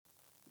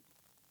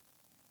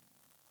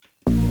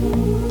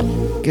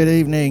Good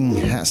evening,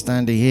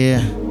 HatStandy here.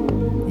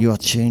 You are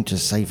tuned to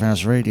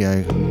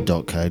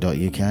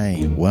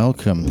safehouseradio.co.uk.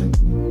 Welcome.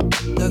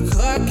 The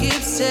clock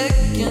keeps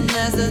ticking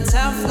as the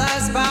time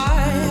flies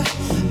by.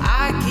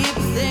 I keep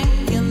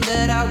thinking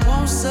that I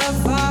won't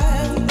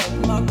survive,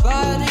 but my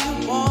body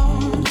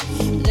won't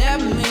let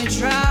me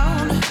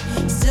drown.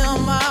 Still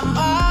my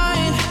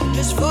mind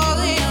is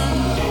falling,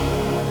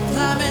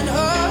 climbing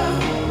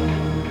up.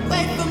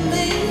 Wait for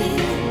me,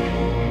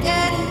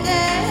 getting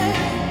there,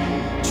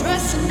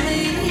 trusting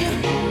me,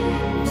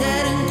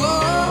 letting go.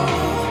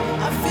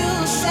 I feel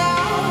the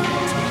sound,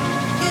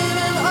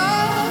 giving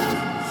up,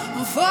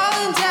 I'm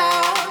falling down.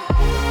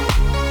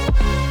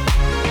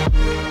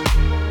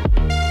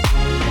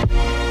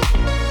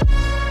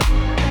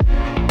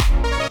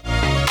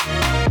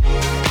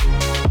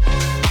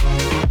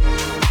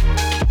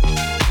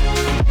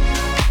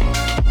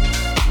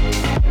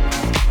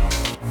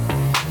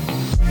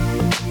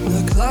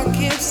 The clock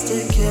keeps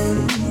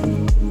ticking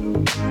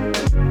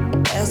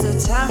as the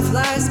time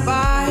flies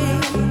by.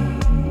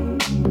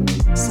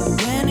 So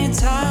many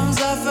times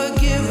I've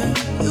forgiven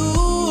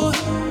you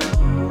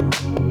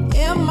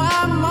in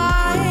my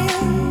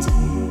mind.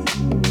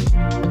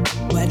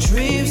 My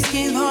dreams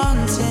keep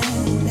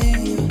haunting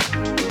me.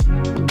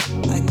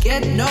 I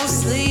get no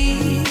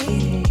sleep.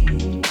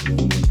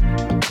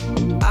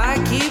 I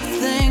keep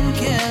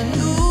thinking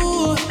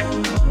you,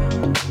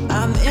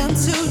 I'm in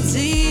too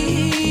deep.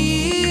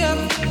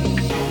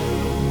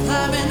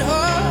 Climbing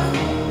up,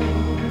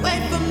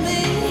 wait for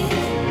me,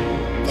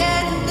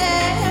 getting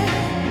there,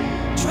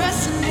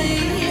 trusting me,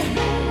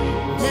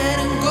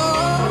 letting go.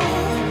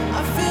 I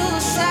feel the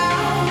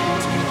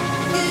sound,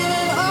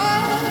 giving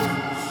up,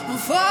 I'm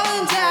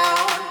falling down.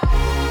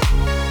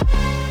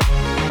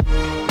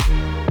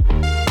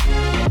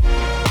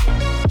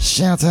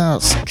 Shout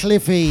outs,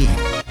 Cliffy.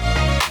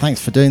 Thanks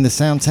for doing the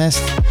sound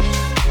test.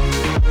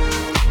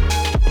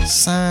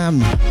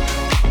 Sam,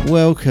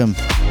 welcome.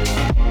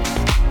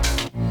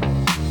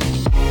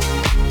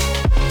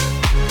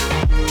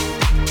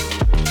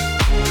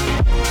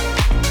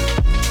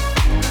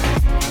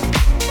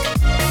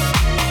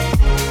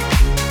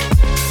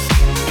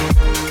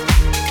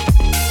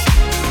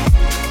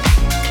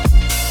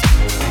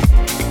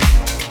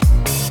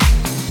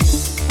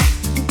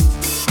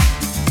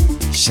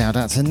 Shout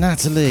out to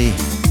Natalie,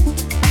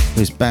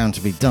 who's bound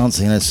to be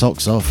dancing her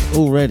socks off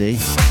already.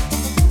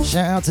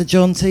 Shout out to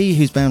John T,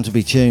 who's bound to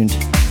be tuned.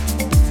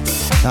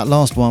 That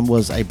last one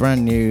was a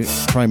brand new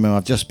promo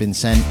I've just been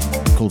sent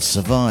called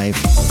Survive.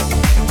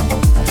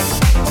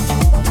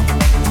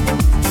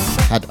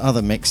 Had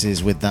other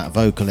mixes with that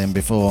vocal in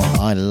before.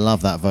 I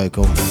love that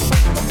vocal.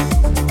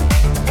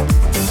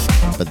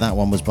 But that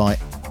one was by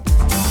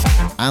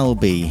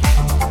Alibi.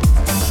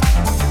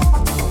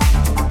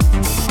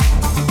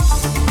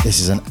 This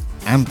is an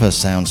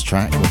Ampersounds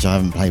track, which I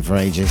haven't played for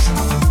ages,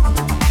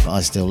 but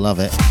I still love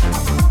it.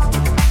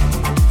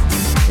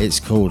 It's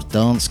called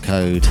Dance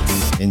Code.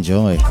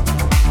 Enjoy.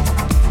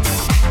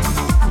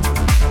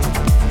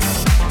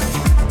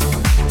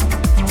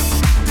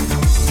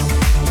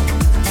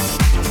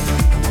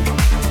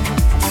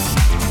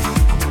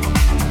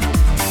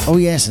 Oh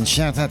yes, and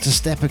shout out to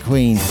Stepper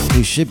Queen,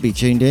 who should be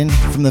tuned in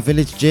from the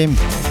village gym.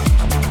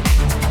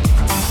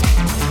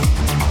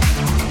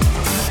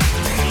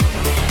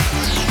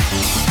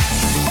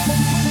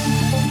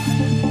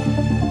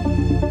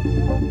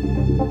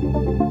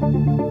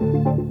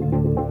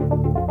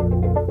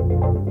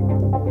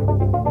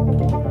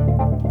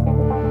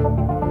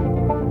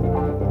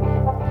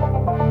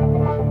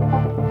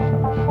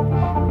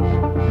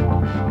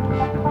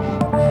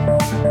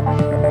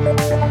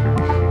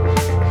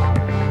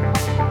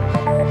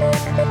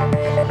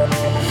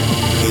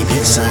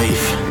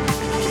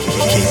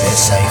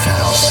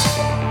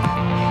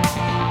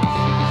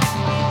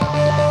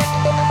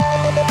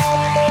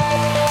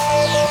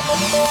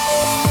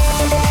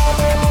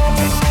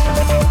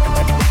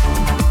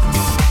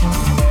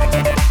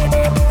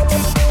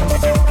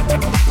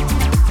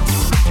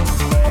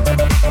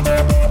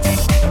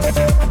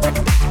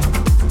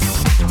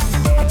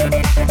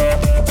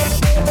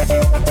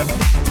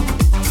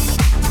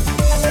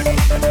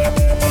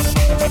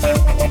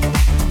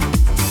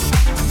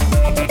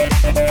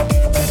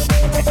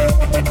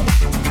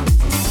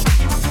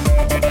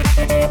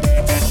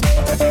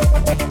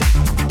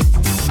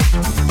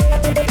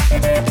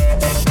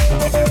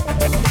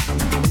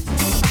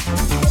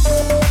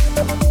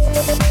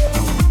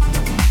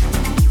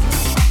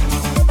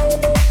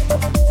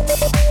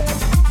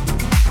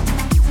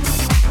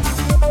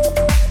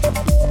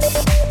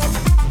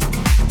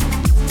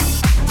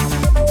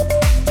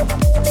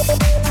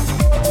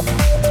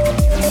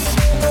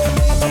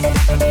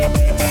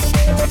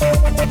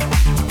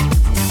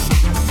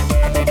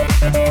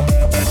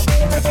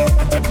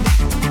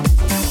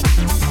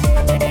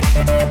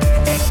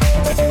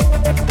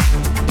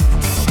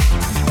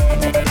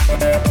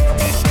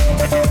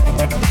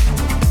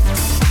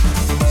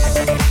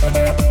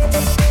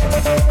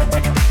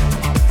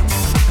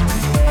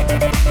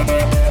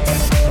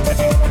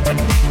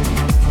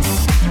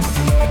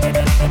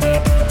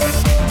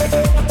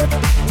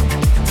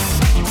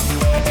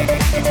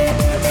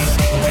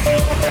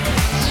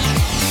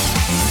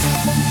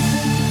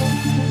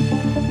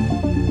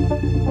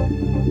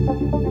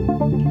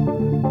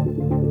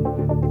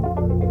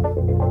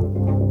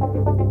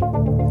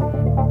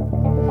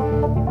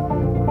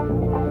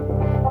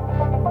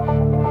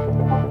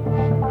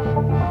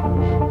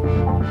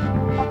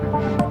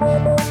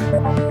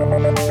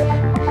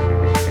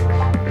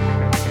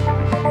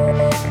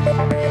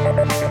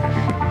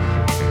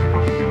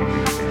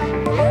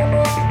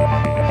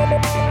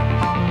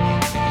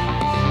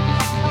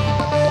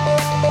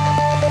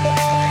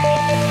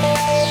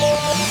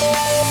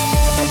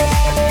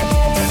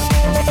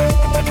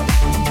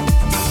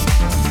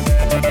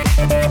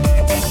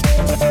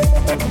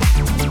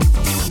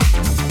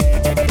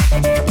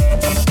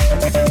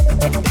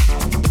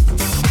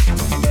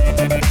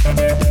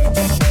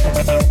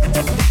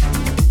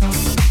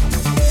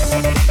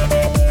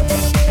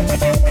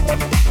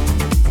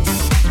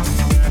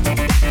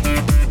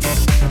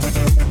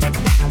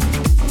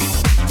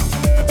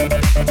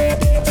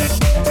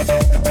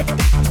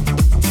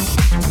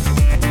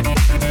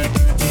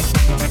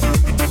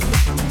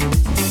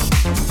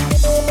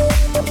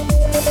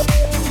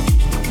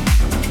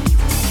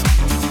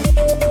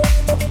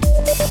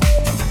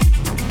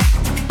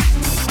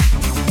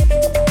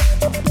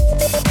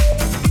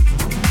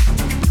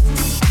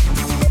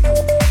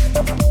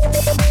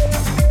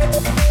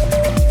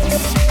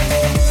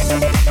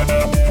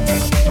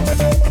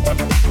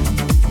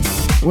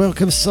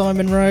 Welcome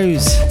Simon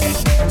Rose.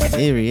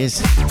 Here he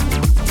is.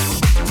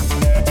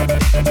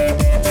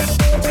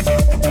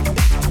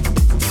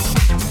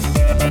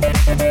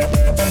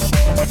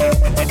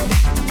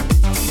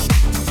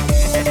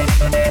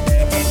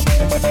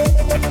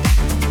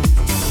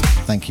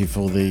 Thank you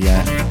for the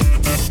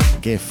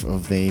gif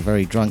of the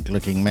very drunk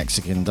looking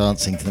Mexican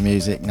dancing to the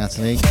music,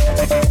 Natalie.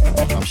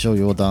 I'm sure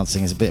your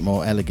dancing is a bit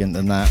more elegant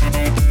than that.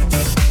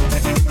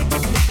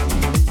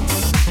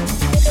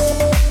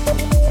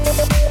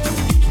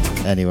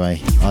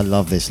 Anyway, I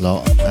love this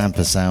lot.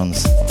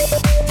 Ampersounds.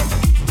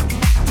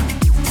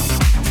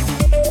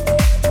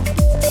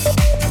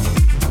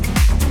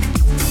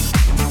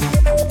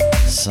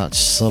 Such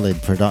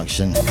solid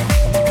production.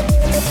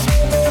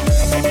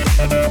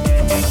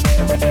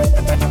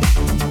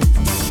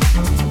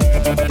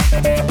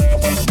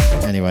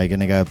 Anyway,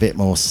 gonna go a bit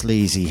more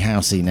sleazy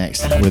housey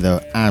next with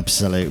an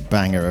absolute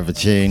banger of a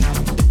tune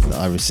that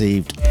I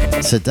received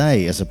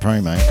today as a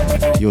promo.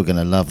 You're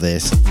gonna love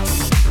this.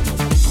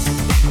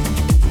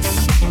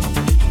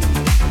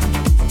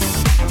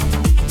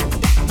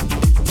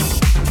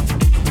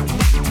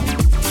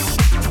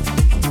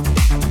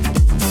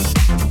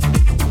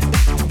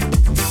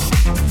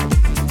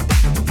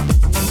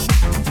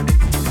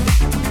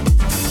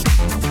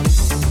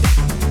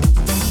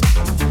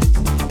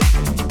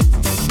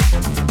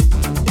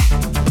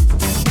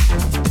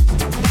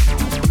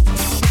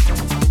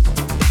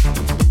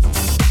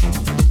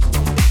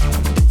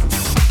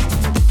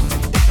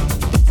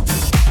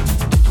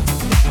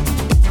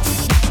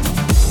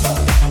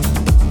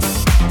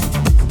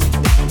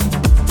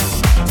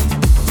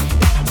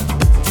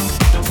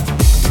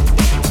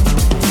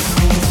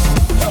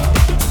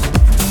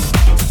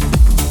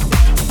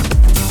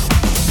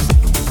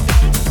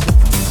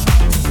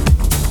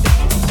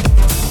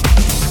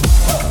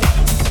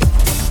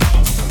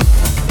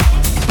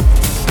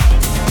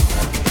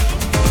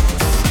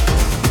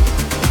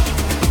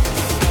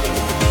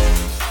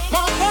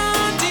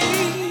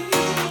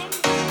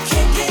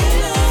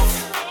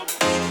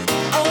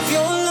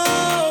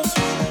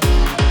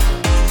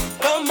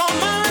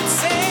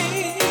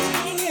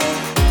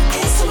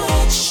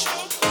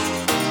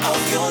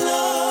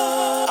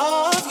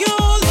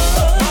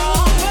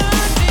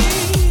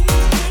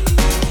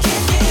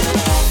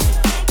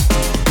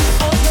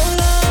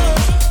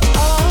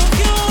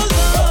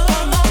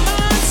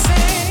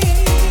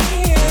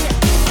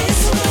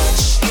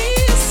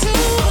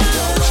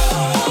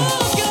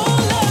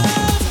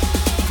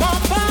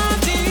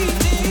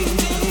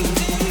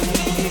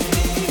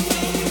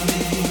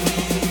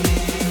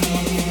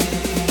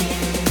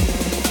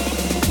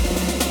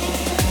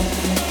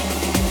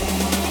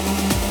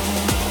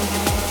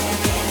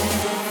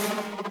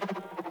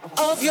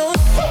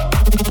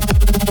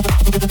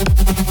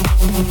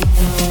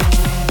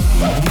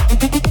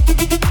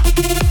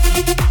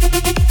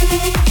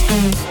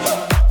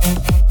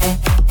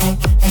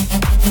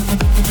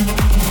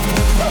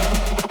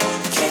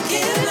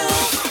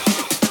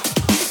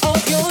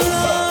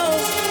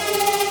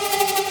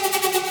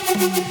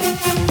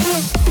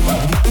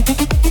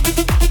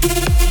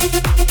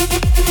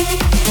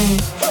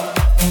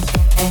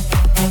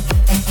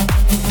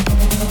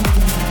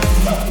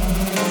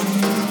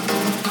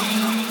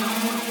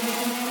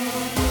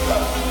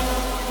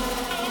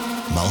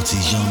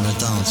 Multi-genre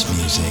dance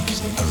music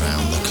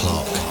around the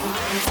clock.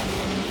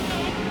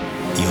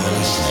 You're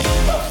listening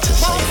to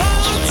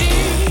Safehouse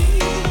Radio.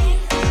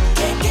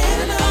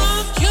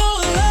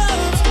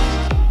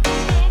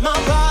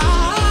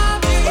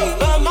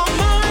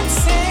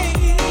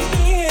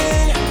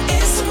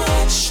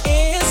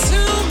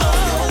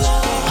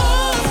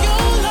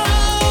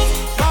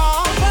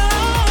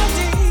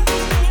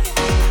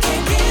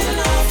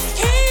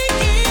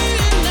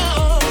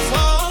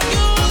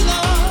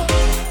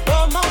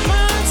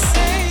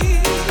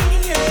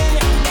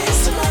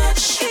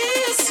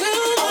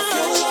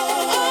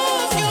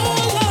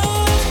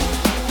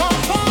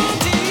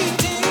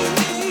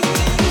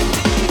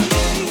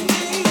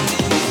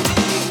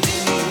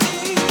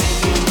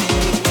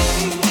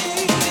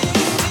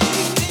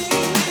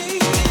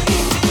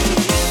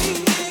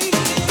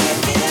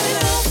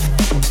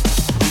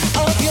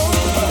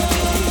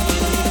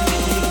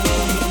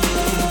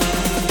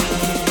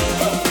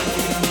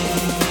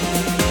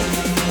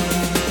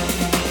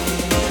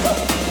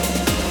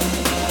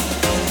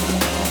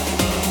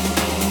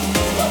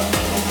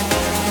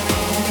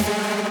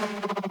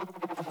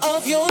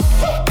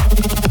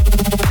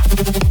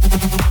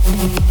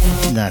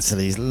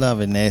 Natalie's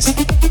loving this.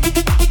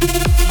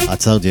 I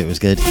told you it was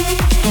good.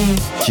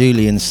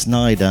 Julian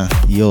Sneijder,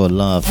 Your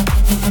Love.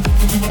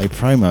 A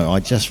promo I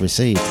just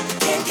received.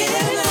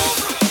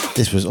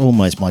 This was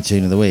almost my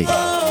tune of the week.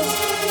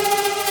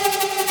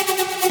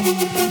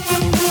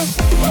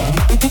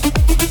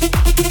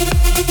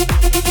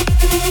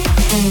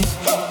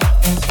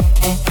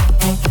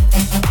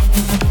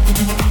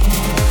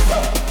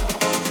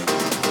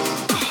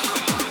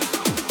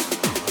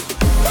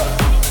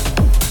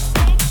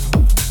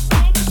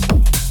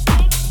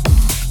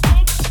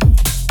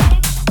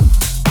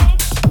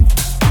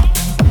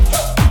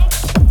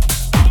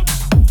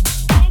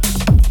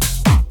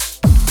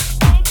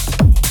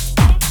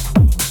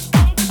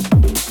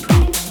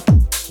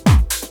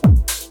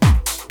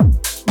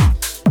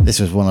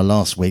 was one of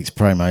last week's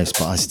promos,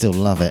 but I still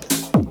love it.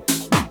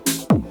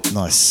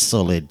 Nice,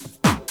 solid,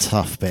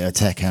 tough bit of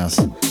tech house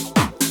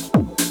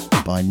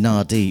by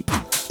Nadeep.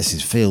 This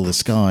is Feel the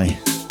Sky.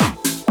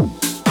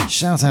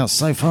 Shout out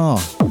so far.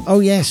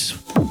 Oh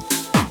yes,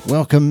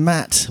 welcome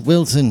Matt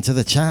Wilton to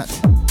the chat.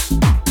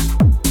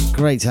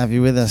 Great to have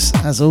you with us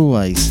as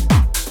always.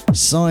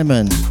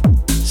 Simon,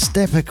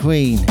 Stepper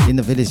Queen in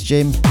the Village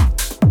Gym,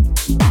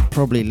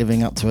 probably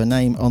living up to her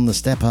name on the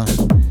Stepper.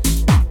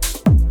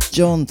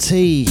 John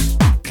T,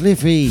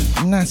 Cliffy,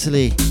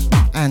 Natalie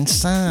and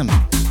Sam.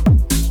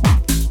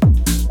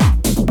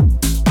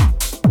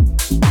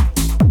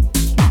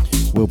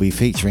 We'll be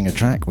featuring a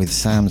track with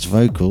Sam's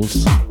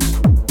vocals,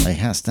 a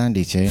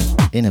HatStandy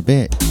tune, in a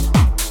bit.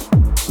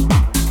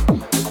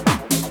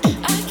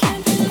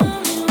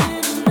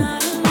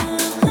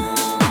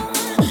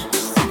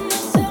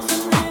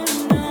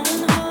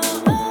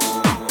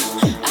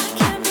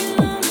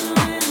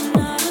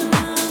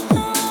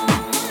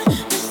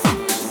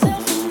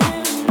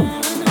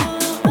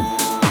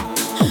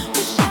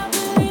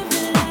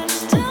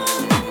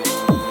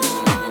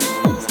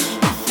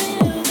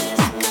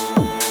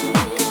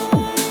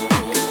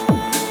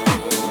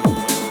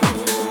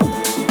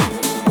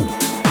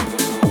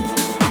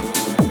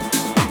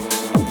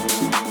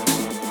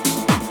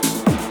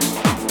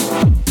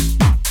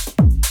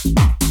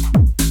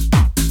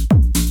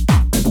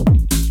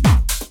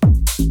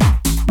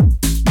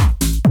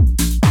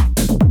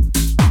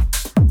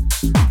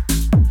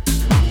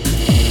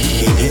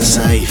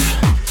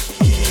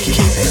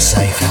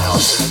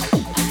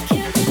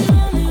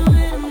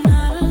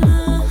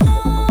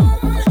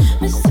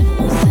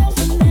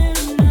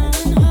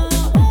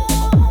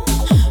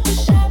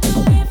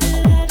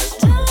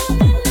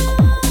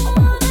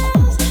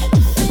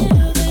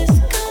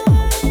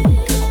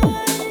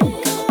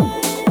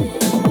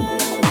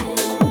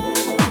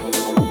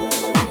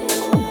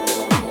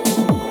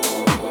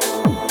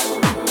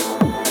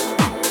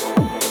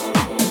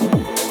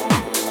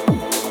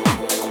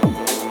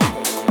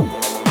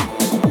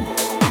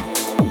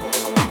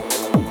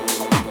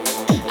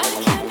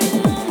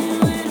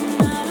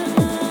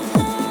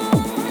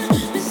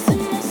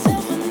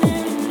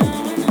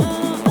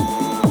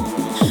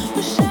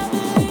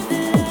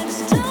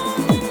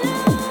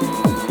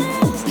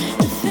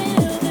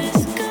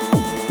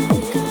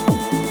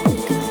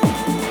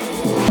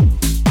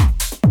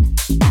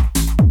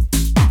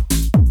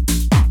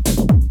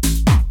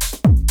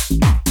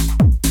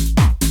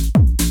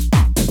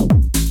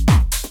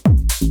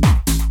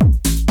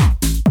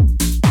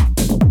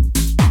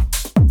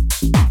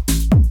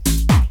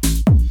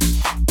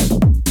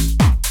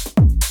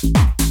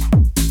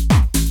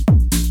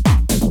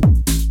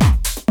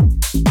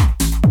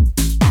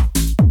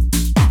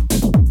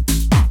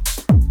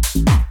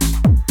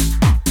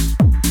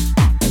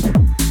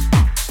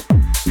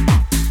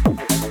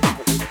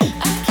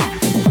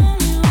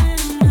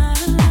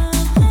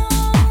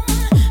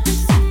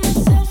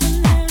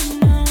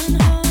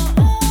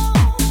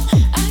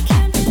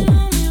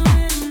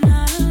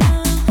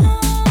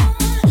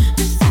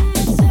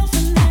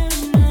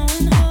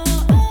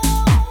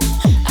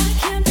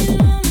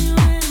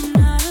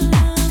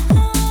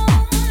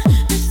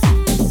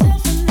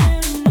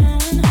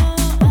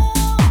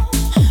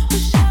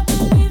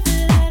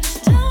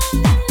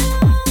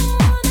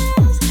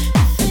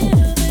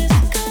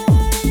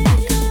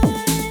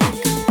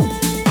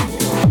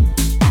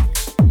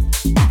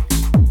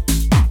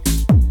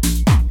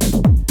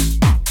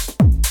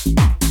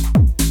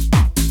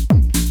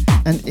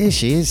 Here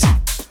she is.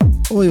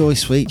 Oi, oi,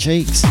 sweet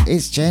cheeks.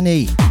 It's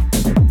Jenny.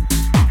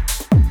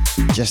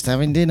 Just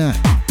having dinner.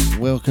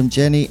 Welcome,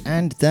 Jenny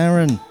and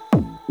Darren.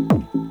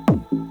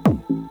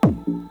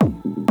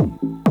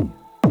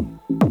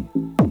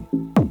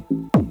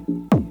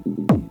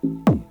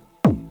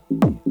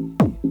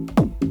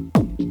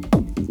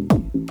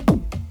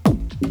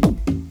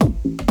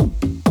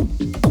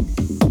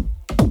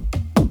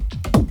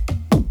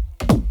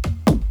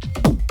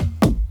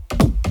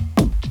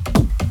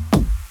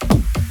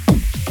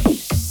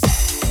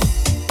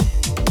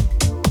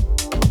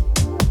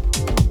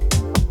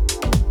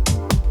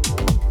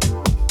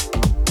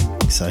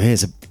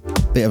 Here's a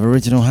bit of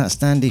original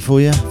HatStandy for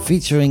you,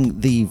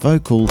 featuring the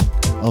vocal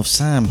of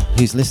Sam,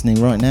 who's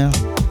listening right now.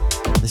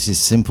 This is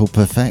Simple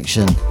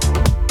Perfection.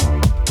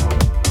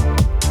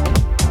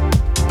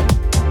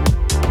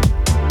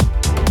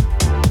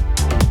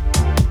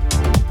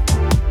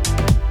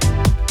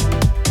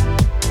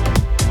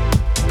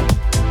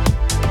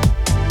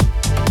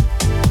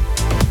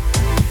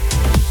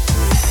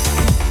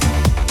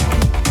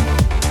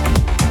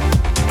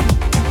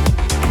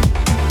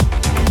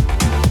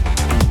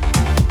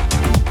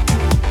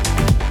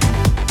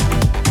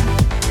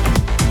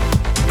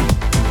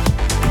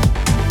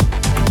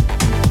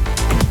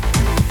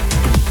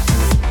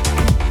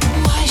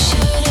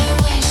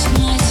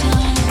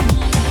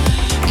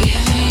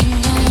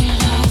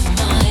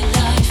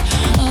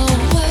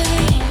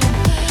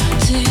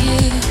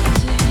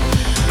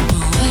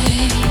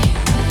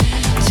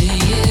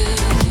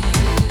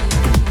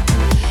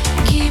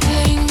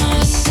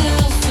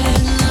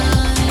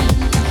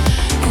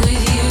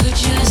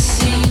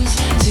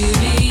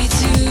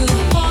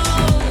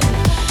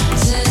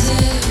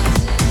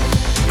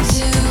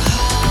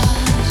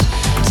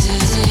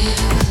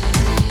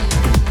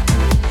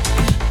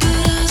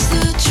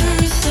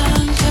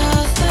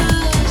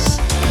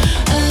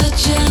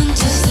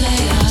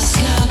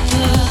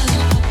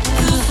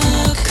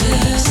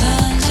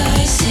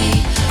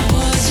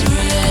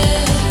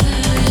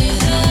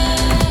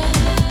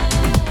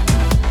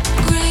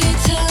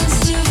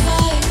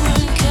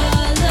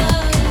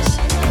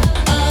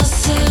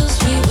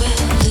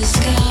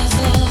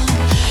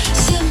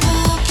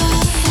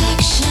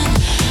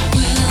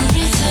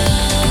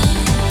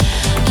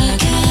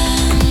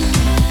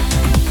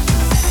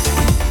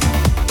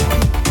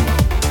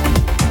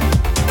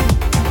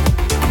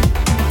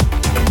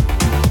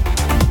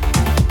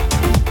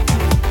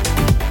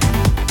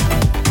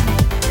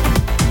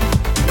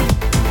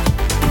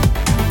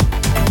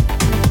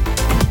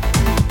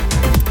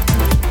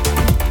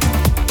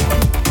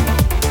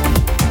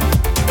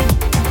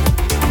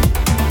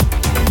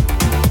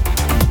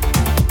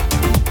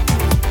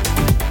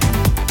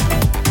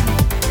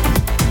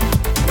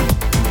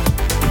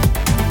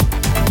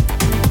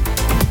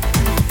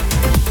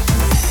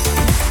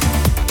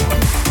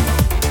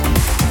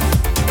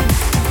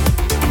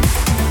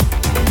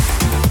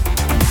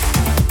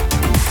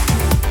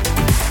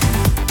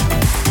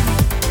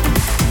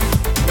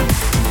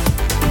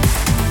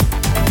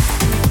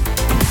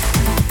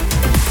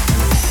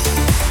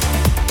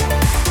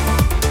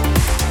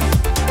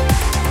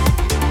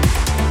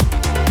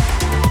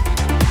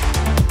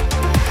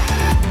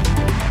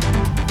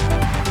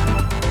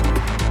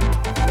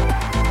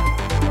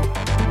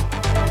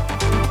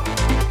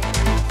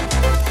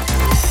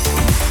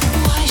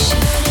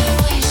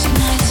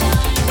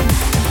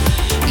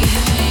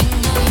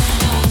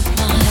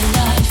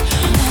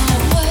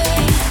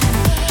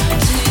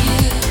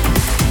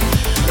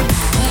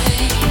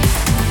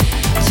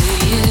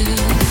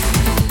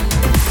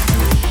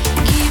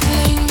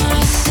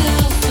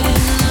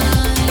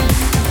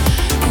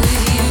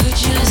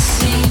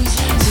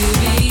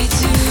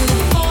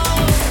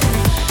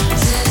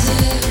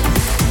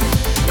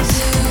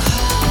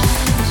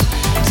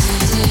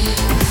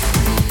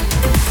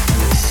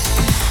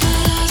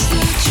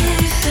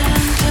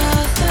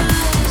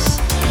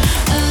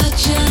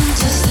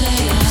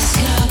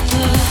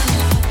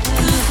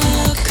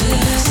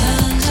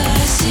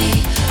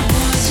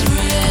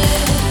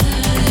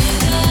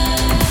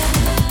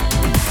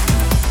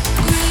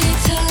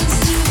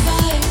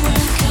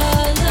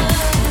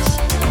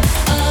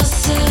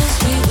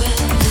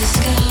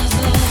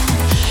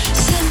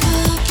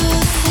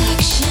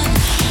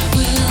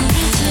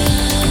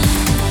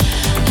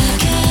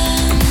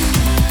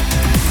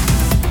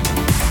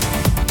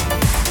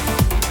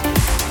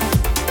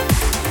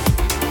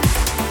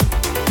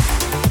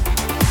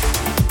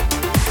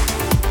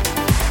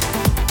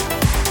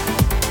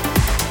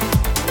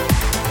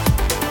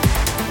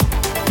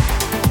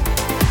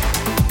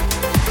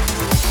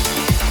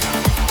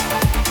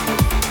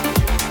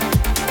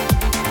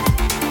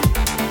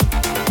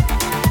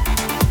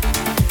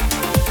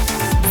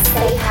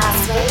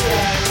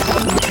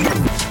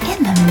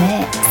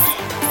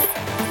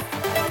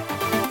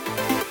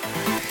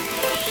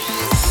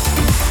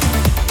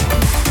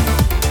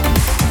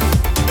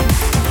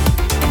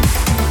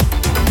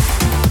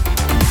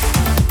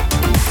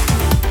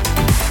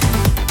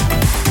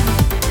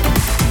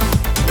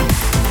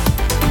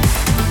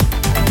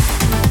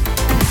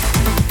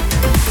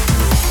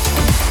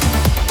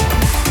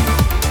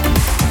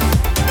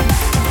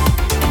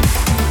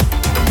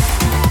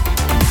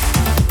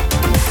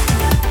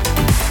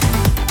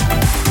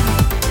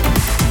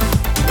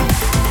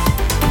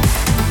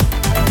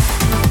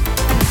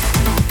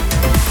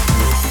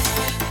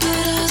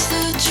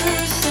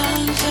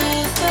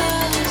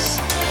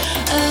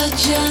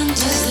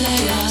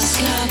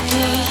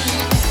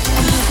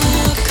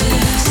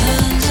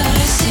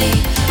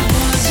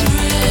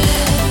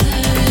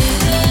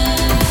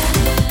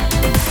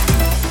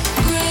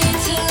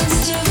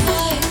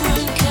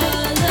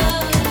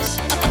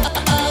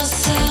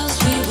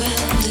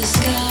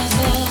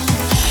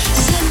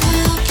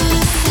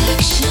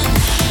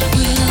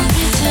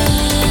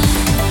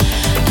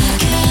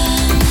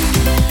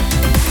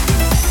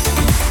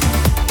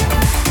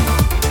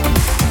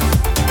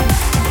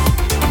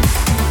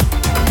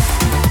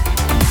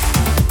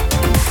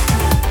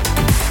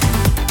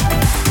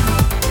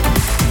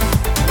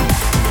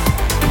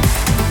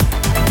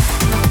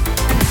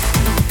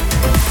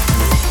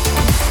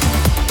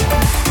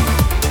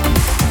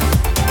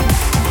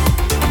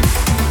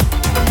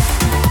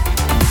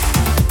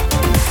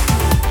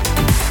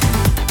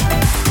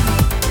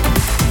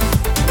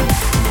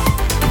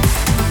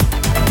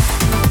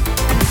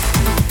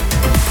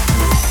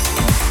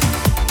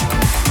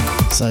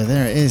 So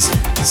there it is,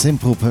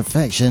 Simple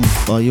Perfection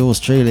by yours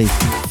truly,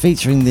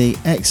 featuring the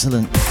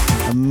excellent,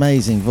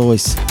 amazing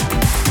voice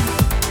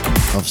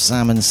of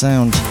Sam and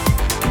Sound.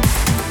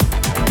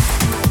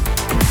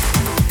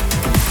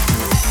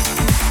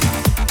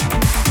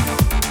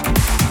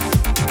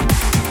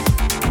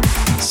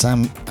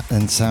 Sam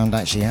and Sound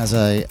actually has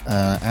a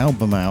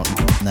album out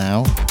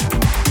now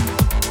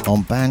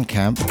on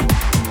Bandcamp.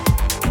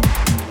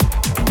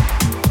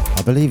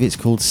 I believe it's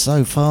called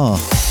So Far.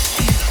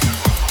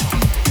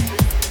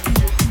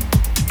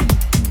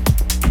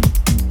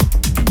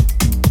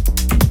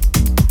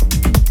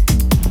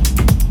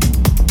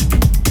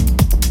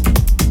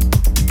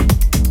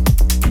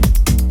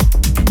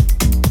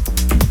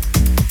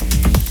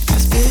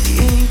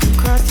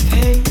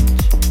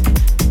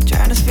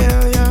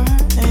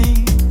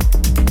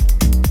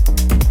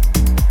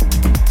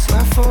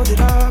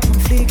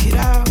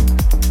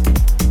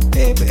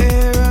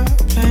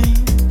 Aeroplane.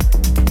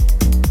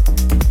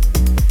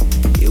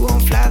 You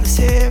won't fly the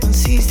 7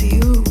 seas to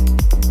you,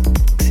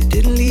 'cause it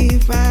didn't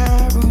leave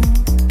my room.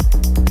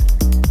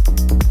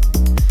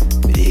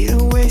 But it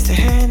don't waste the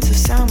hands of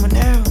someone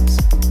else,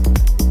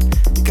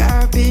 the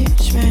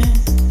garbage man.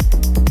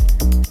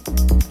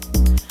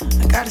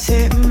 I gotta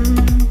say,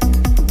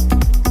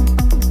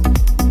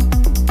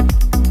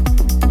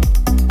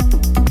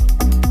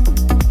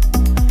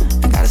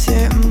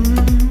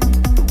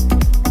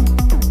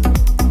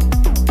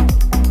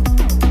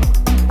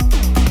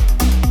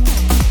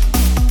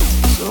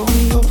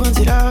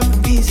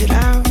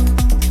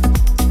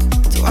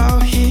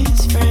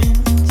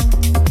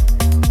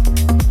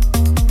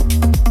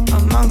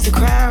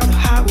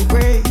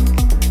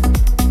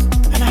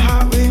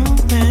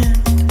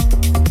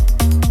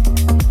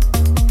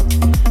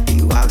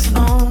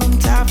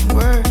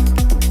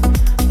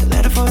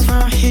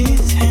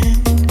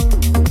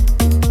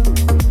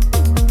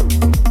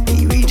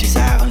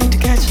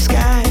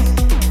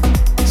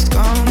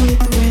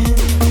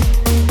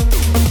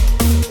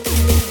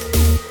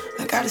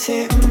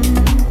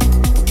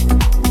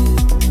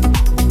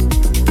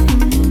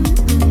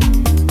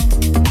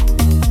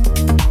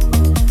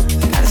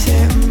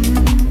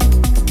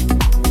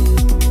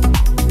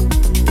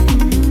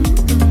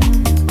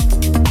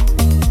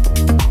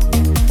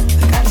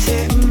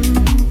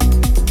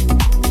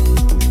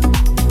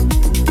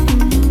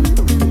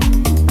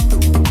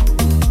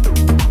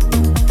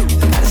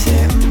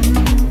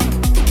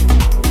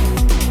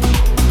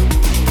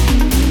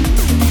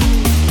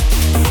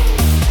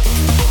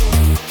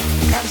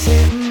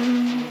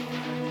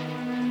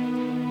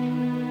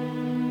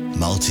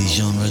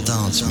 multi-genre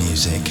dance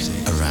music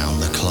around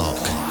the clock.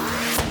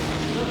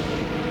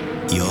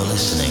 You're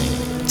listening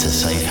to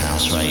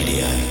Safehouse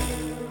Radio.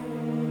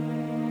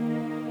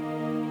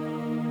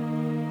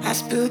 I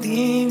spilled the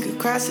ink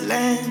across the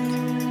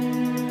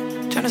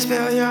land, trying to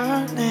spell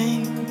your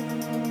name.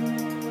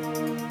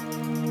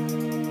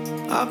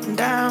 Up and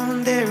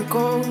down, there it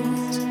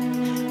goes,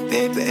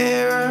 paper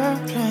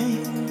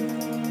aeroplane.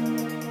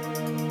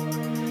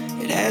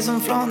 It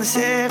hasn't flown the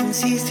 7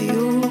 seas to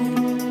you,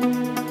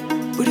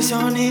 but it's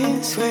on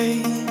its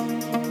way.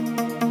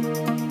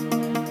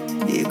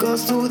 It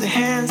goes through the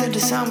hands into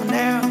someone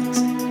else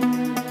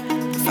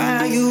to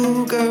find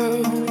you,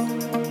 girl.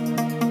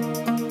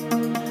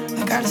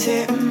 I gotta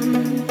say,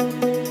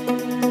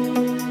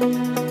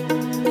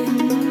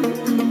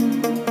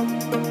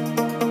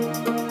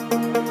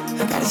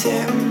 I gotta say,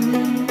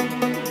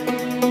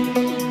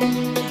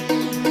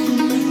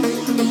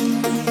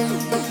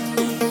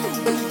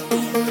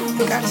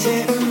 I gotta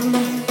say,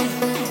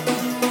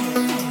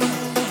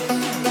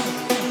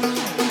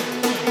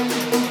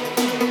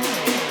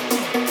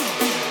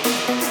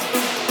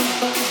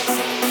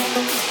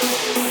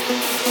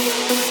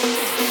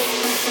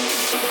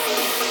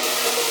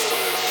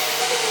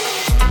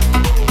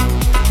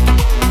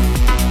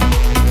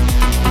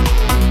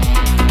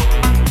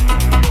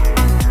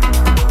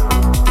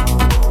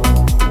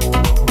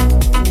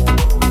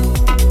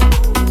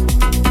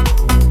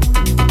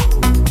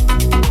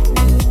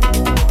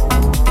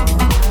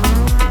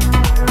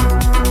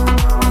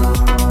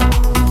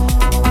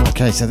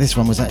 so this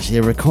one was actually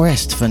a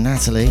request for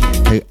Natalie,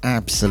 who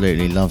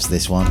absolutely loves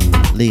this one.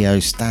 Leo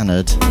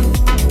Stannard.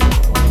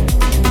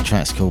 The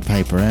track's called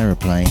Paper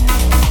Aeroplane.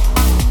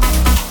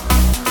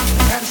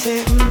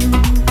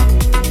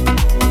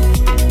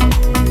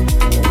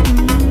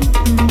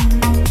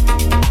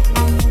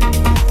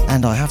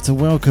 And I have to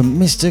welcome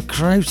Mr.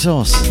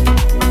 Krotos,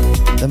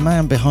 the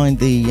man behind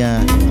the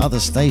other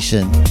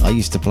station I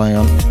used to play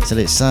on till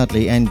it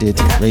sadly ended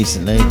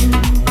recently.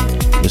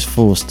 Was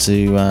forced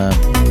to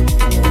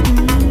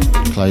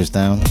close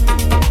down.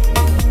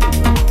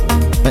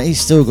 But he's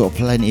still got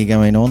plenty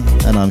going on,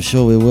 and I'm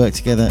sure we'll work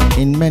together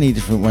in many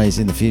different ways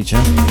in the future.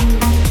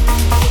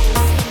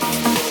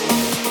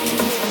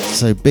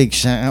 So big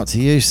shout out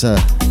to you, sir.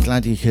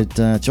 Glad you could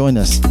join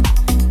us.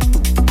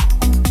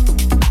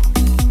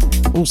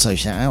 Also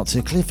shout out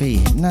to Cliffy,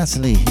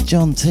 Natalie,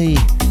 John T,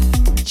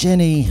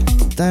 Jenny,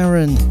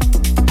 Darren,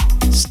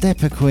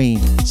 Stepper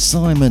Queen,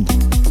 Simon,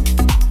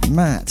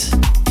 Matt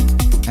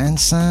and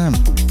Sam.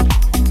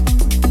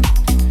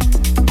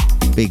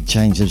 Big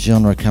change of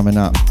genre coming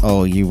up.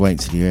 Oh, you wait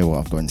till you hear what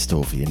I've got in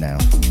store for you now.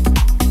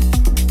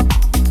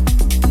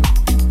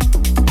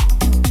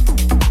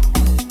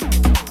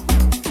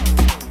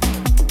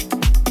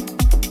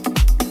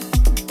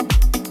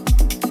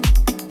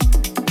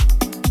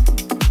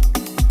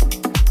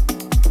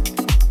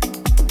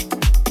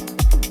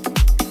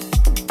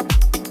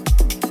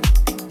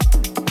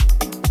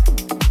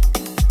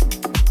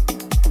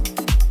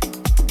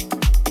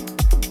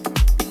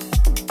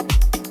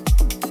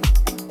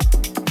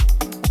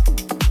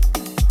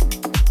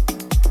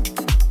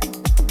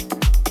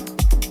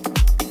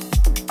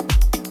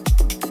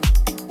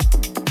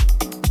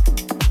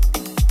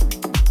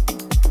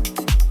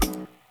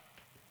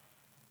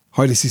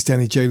 Hi, this is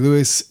Danny J.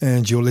 Lewis,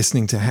 and you're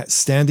listening to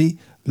HatStandy,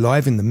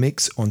 live in the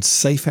mix on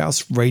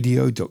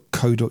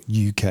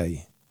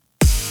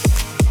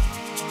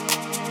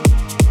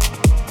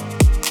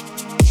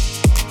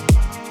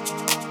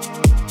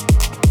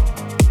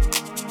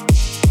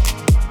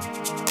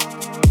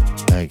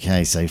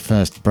Okay, so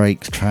first break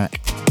track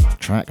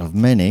of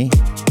many.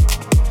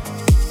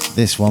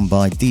 This one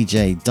by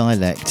DJ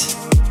Dilect.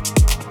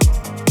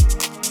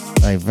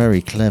 A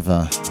very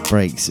clever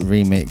breaks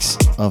remix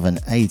of an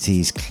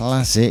 80s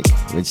classic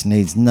which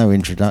needs no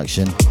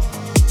introduction.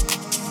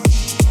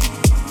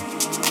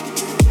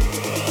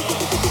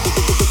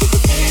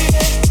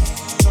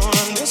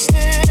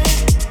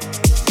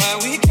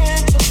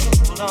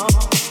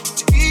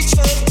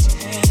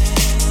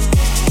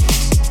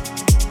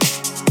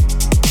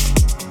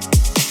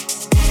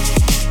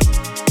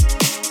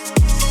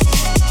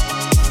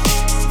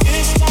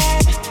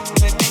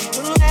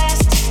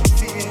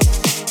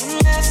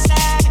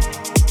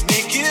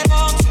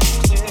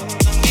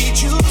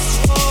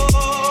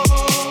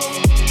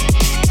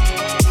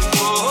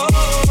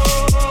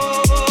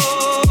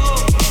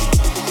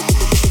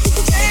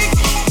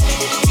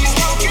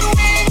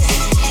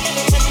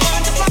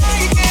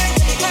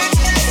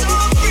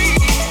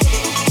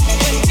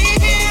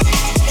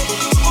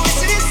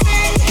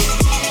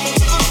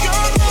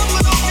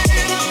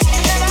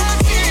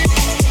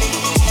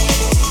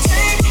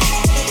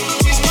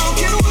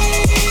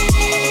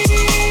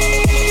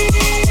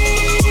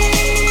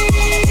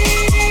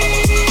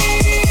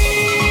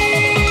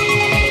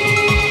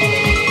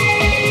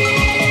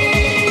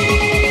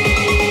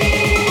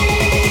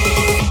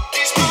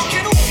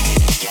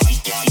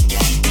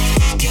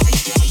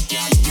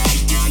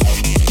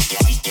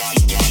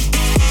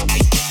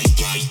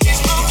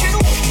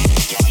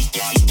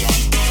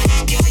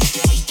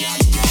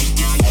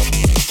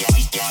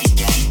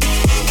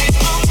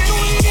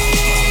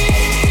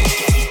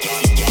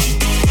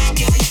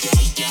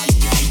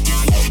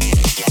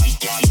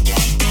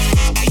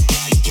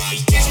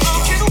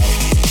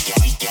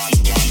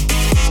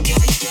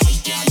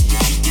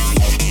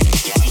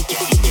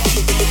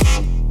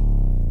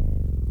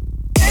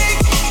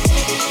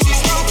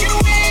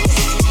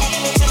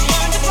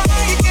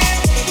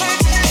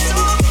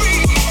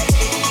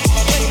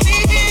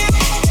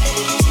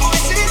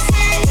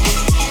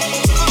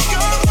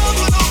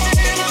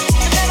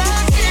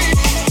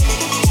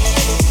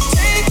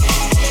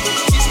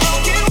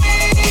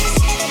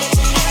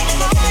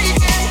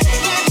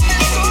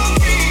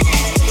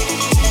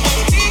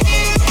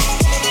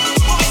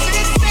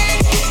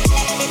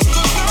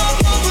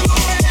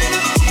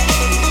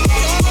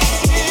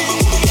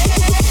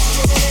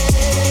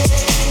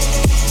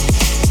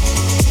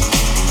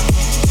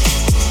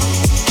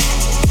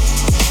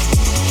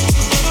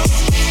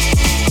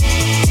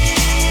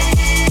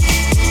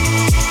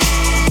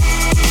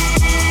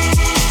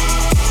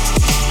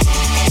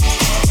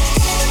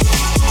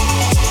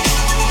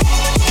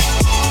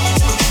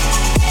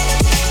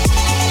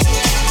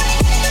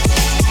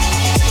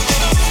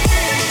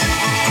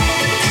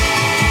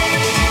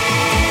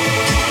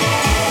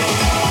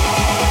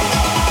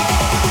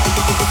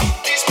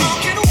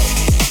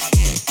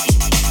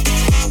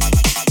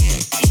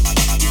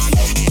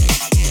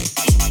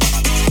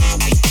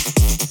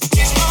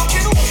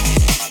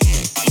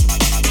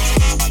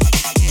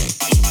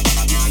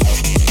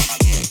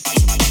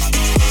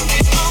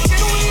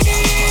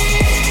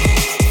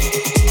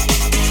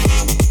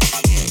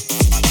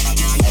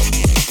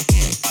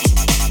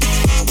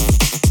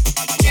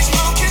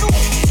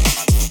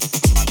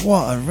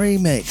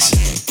 remix.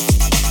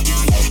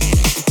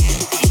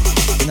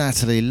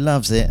 Natalie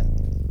loves it.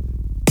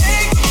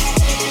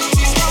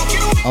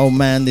 Oh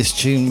man, this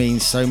tune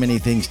means so many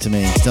things to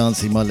me.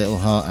 Dancing my little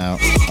heart out.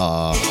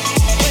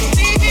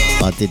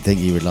 I did think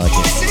you would like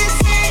it.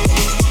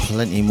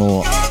 Plenty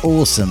more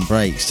awesome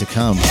breaks to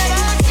come.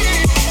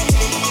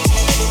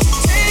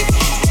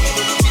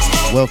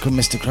 Welcome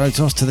Mr.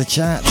 Krotos to the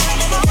chat.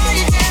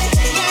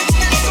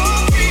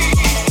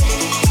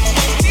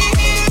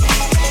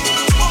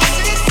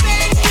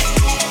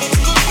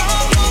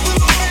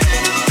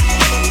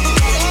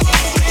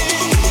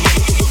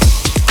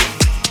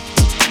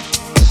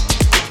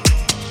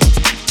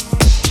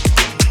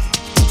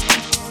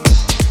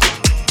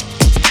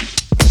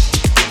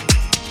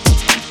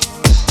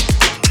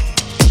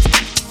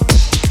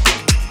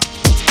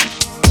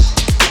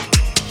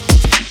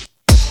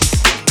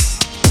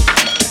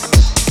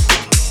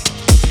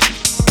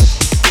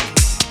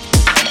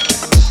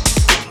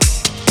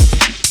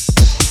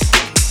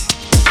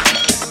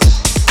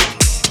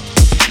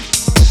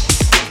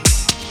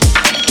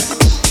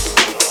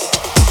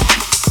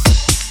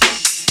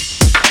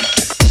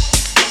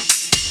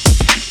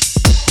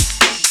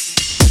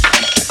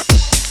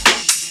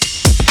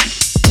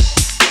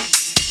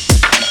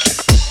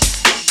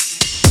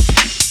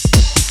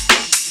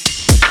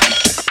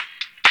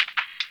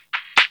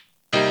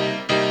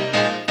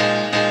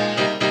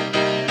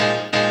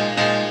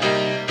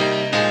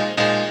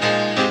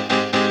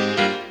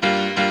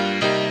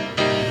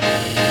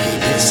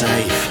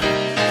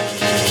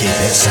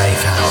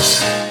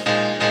 Safehouse.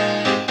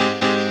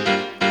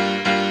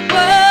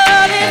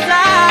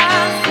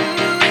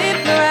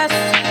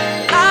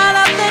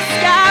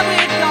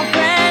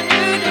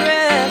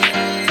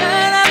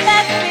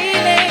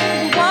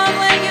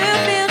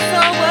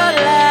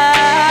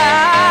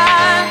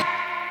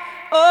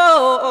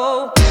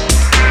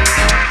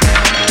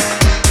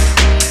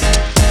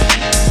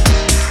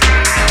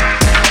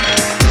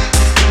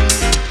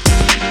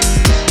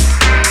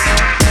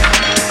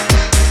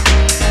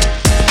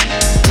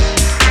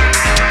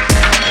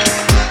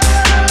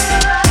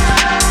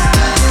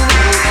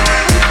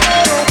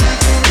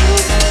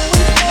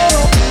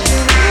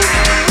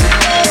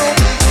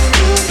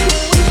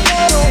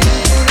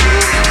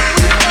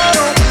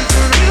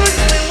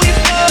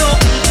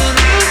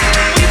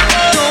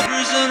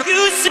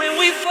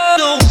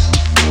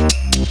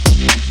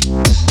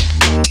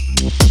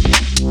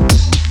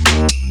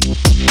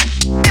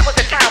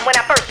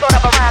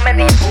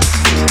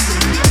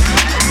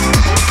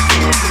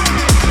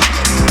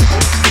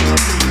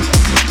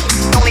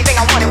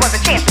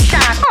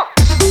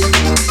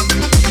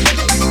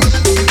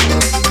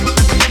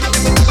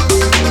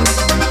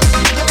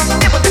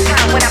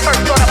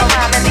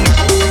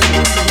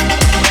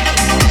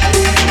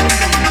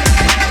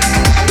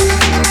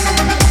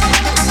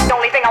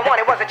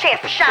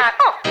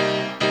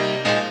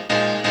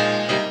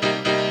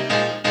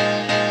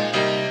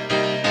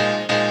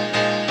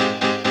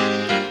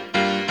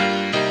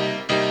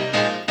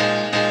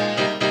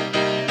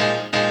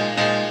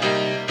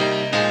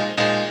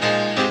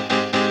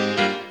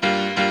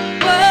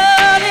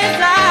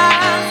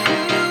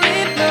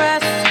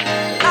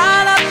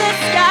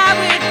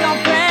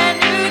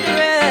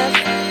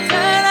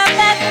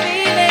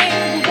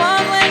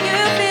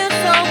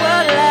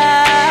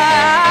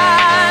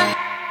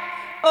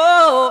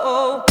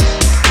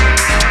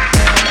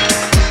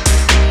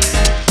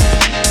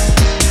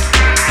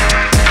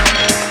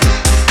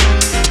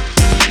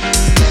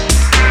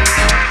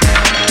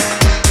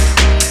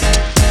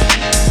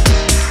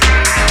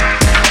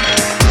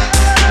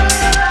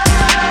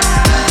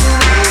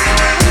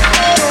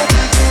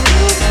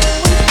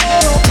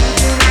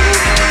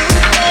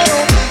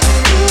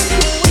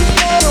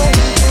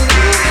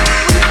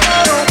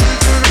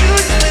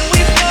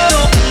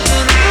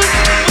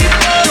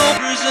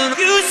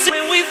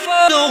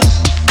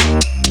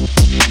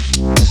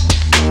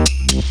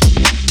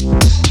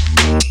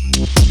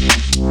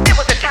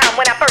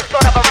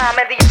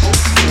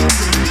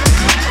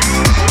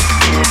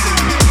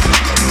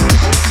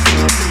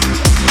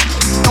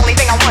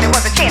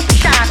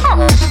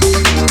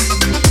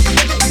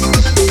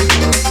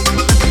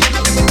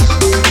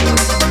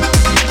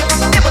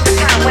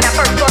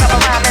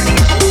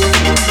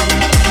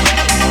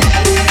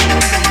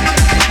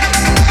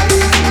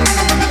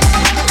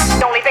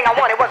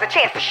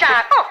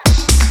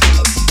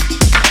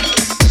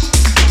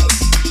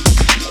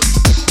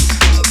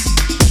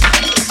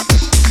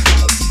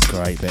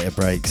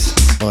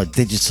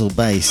 Digital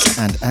Bass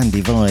and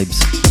Andy Vibes.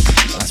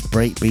 That's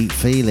Breakbeat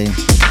Feeling.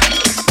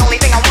 Only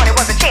thing I wanted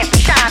was a chance to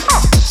shine.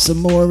 Some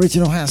more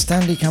original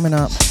HatStandy coming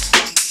up.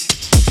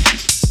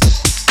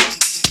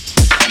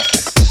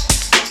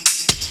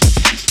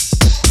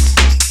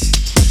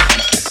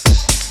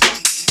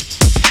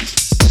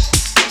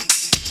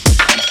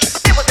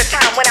 There was a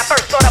time when I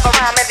first thought of a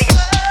rhyme and the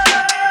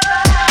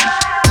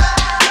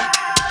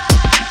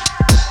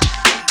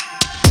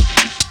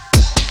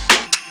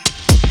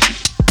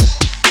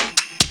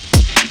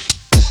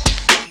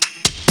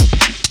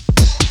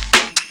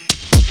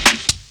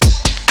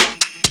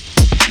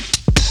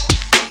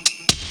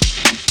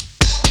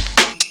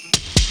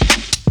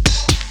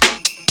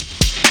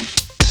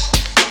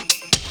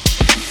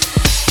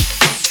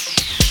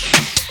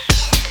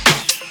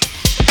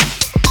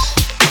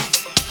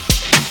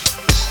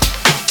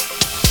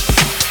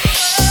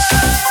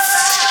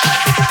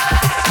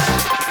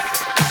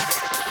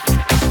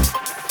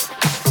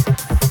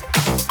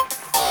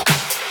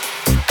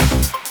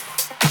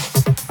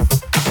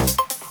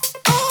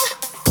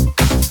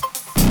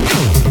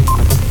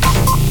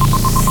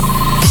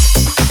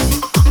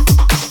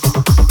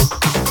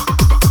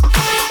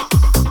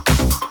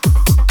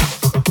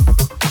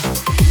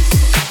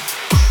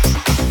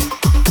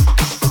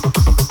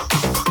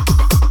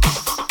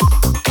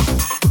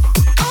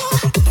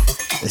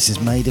is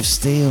Made of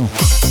Steel.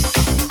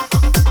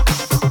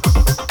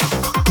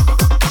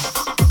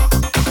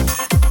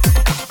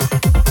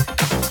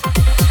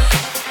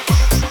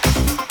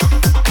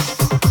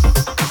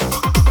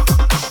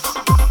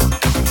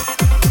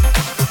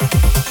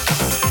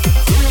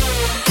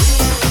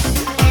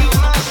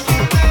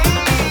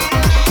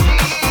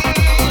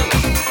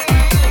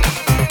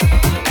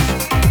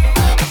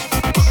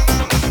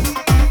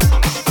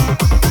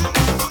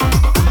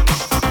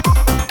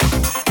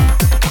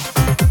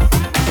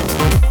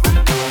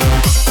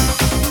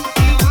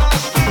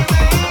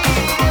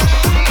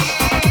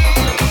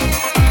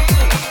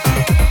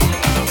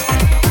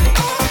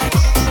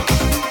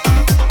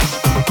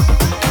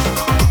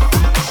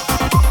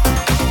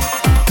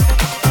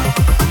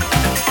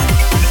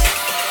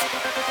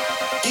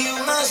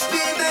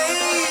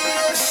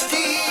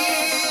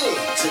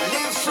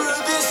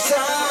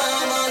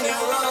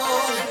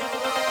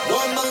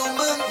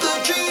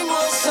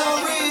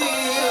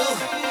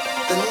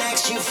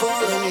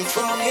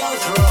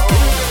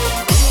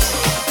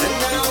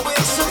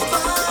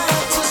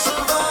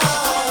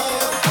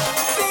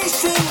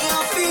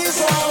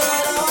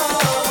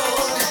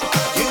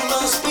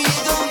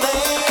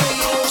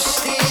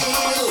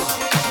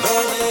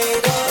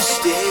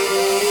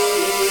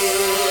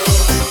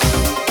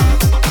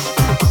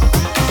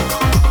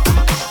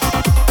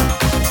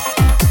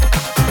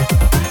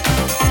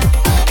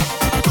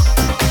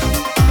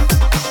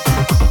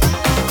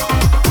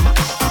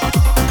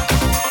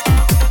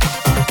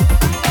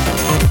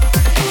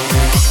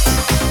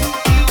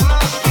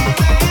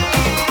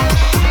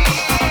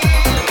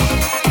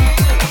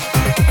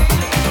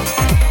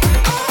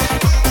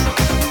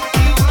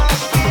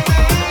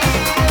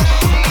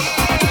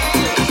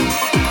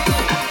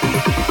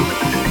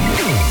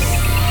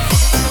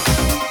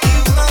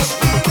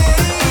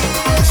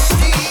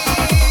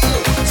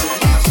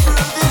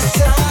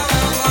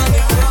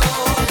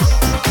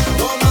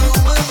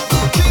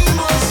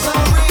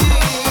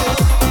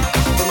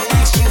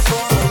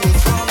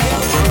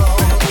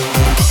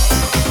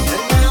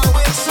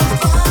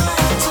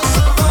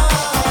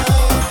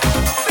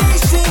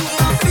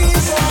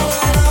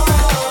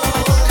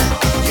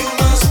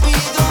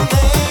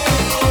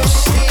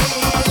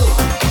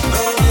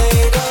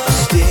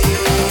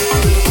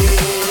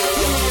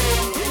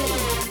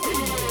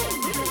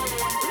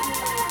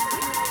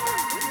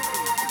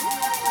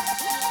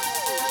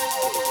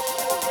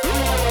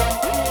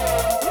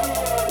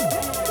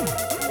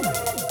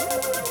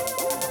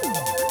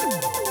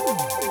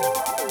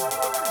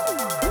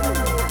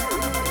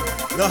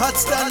 No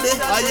HatStandy,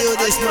 are you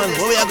this man?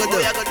 What we are gonna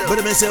do? Put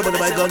him in say, but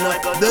my gun, do my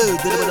gun,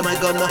 do my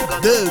gun, do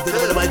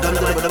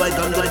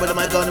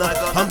my gun.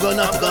 I'm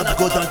gonna have to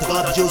go down to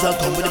go shoes and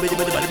come with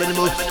the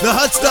move. No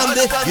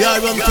HatStandy, you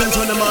are run things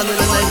on the man in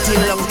the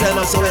 19 long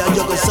time, so we are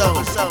juggle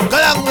sound. Go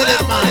along with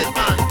it,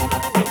 man.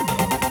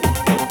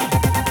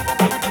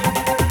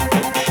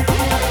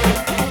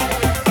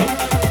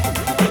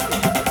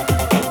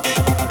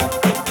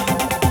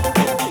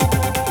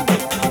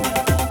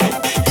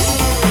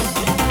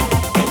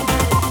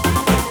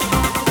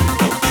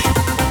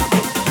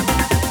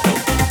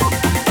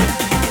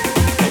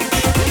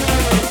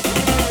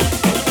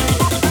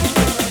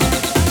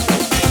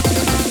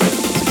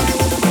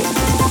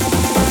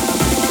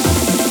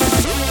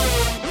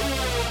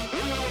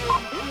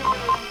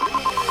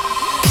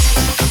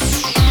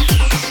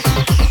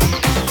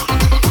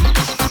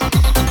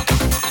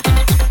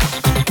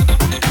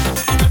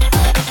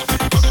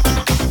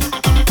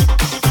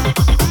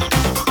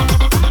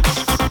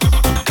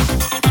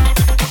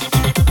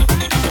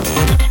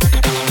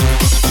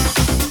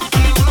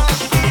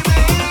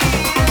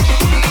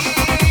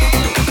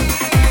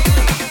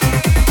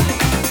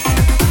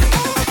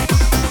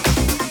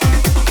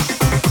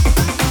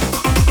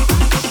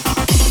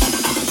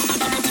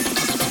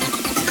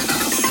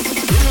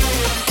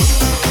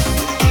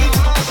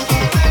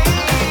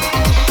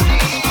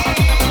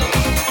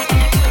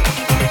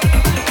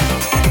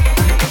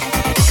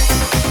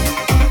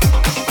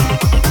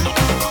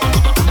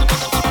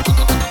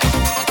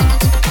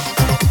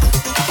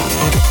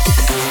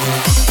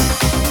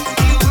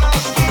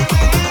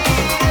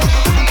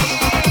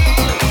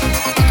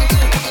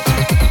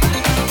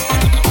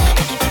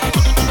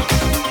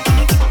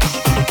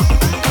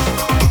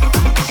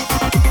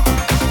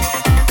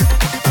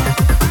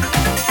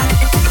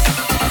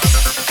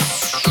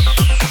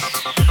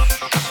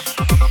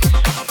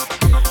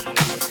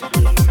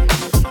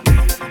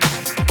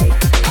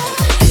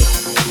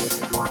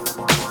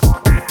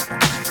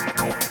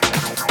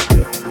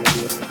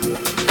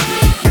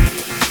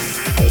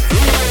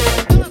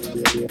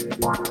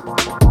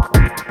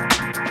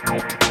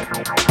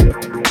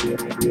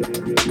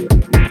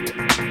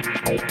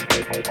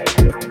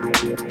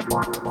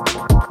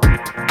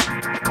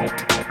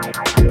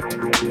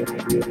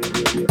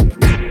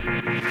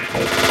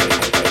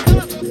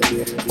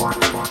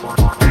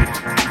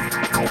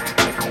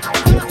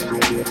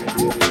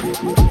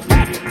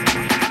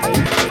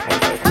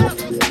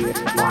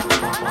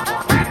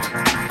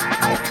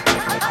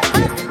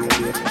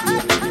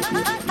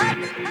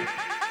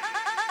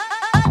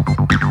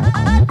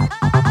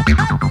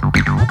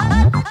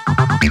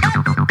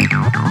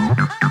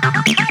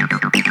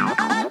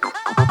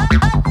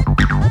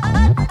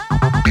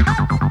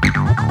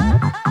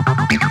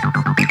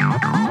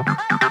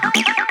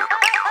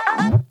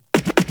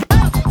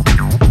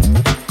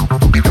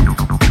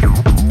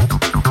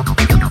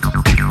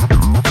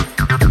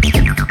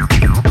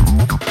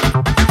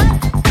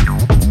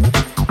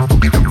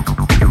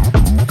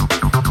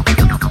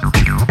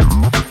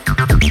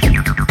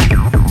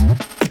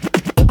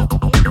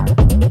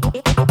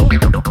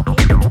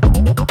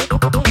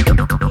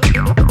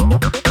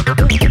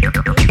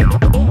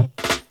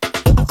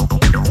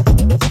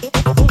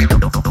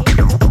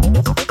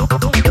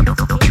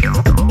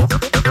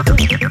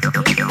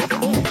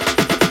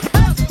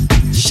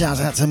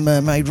 out to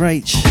Mermaid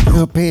Rach,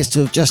 who appears to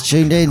have just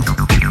tuned in.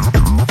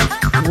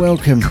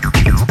 Welcome.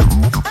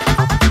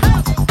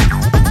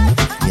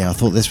 Yeah, I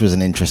thought this was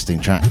an interesting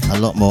track. A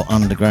lot more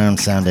underground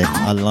sounding.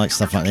 I like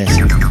stuff like this.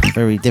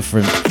 Very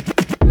different.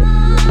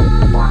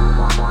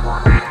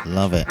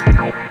 Love it.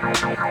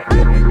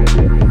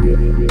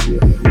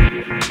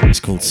 It's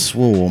called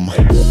Swarm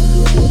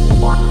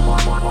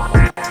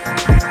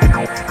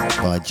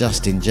by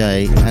Justin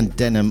J and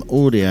Denham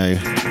Audio.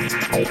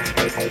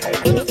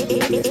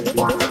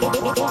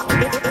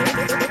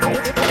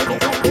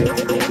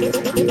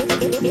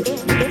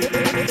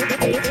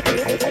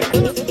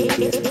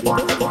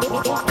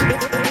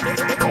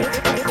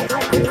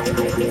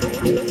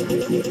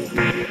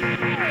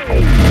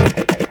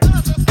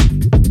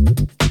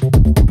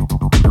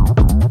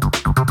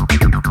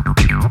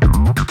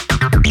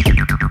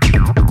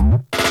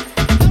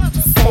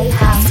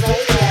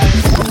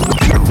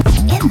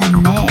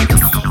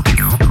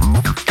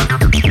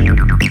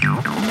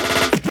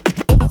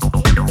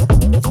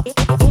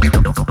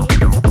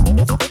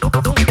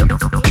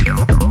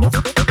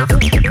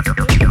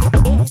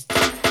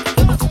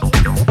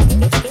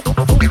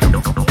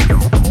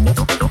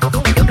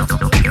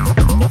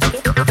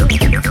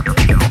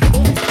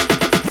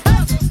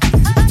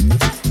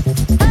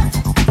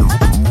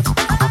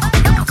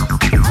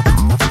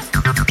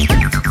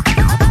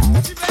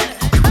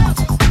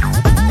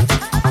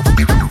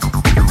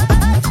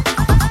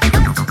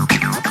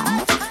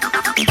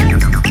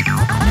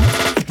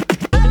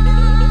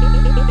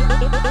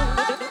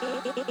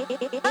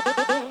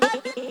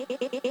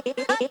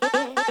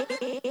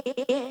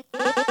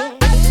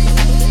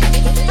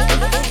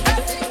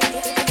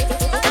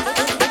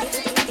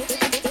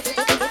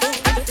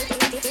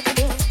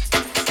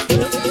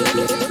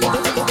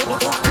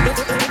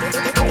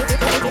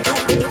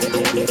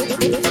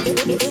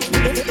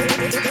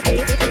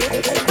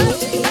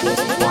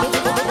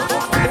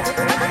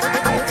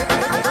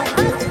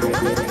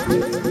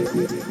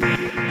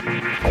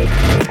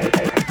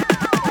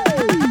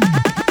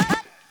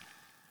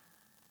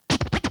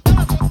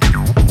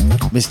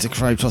 Mr.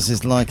 Krotos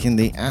is liking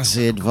the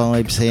acid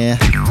vibes here.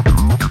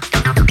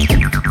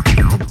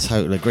 In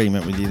total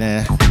agreement with you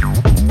there.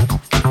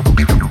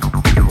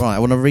 Right, I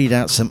want to read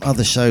out some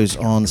other shows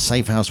on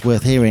Safehouse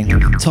worth hearing.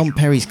 Tom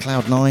Perry's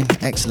Cloud 9,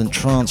 excellent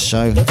trance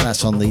show.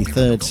 That's on the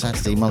third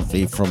Saturday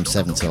monthly from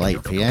 7 till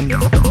 8 p.m.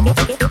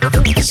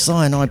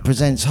 Cyanide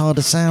presents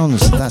Harder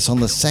Sounds. That's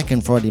on the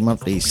second Friday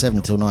monthly,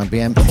 7 till 9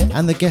 p.m.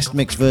 And the guest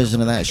mix version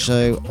of that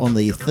show on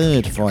the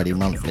third Friday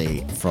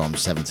monthly from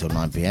 7 till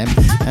 9 p.m.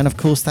 And of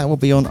course, that will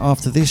be on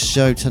after this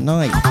show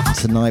tonight.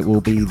 Tonight will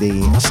be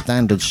the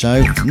standard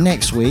show.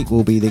 Next week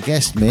will be the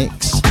guest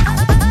mix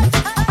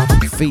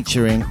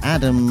featuring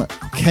Adam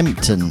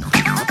Kempton.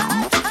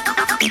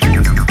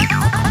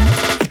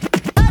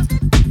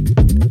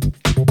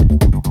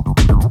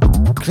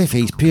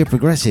 Cliffy's Pure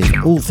Progressive,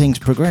 all things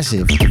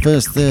progressive,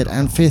 first, third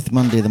and fifth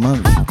Monday of the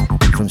month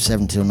from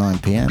 7 till 9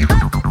 p.m.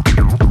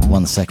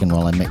 1 second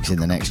while I mix in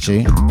the next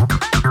tune.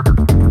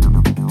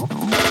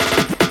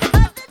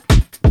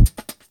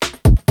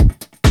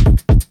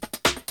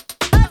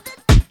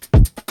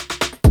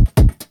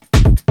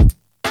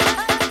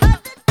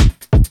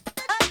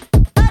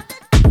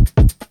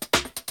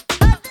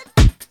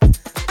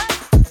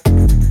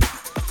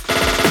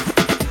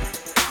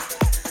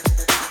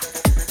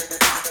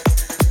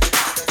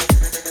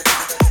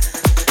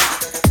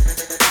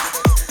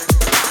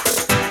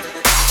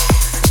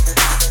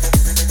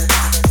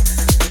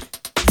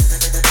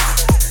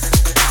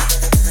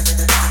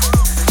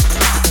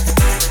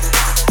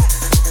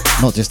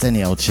 Not just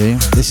any old tune,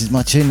 this is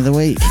my tune of the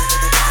week.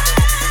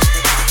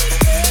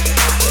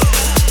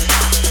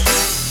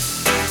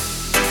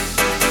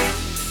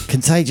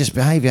 Contagious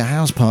Behaviour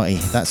House Party,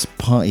 that's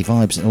party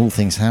vibes and all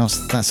things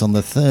house. That's on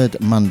the third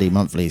Monday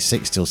monthly,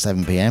 6 till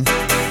 7 p.m.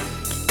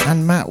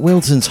 And Matt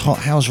Wilton's Hot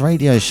House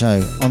Radio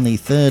Show on the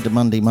third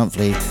Monday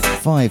monthly,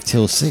 5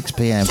 till 6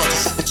 p.m.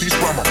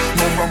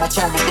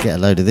 Get a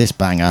load of this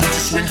banger.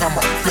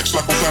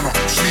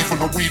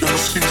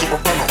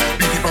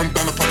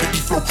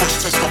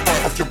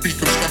 Your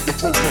beacon, stamp your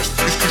protest.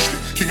 It's Christian,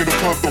 king of the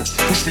club dogs.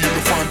 Push me in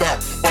to find out.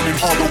 Running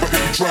hard over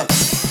every trap.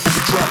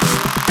 Every trap,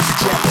 every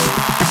trap,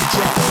 every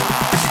trap,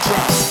 every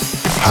trap.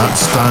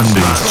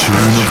 HatStandy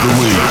tune of the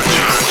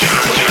week.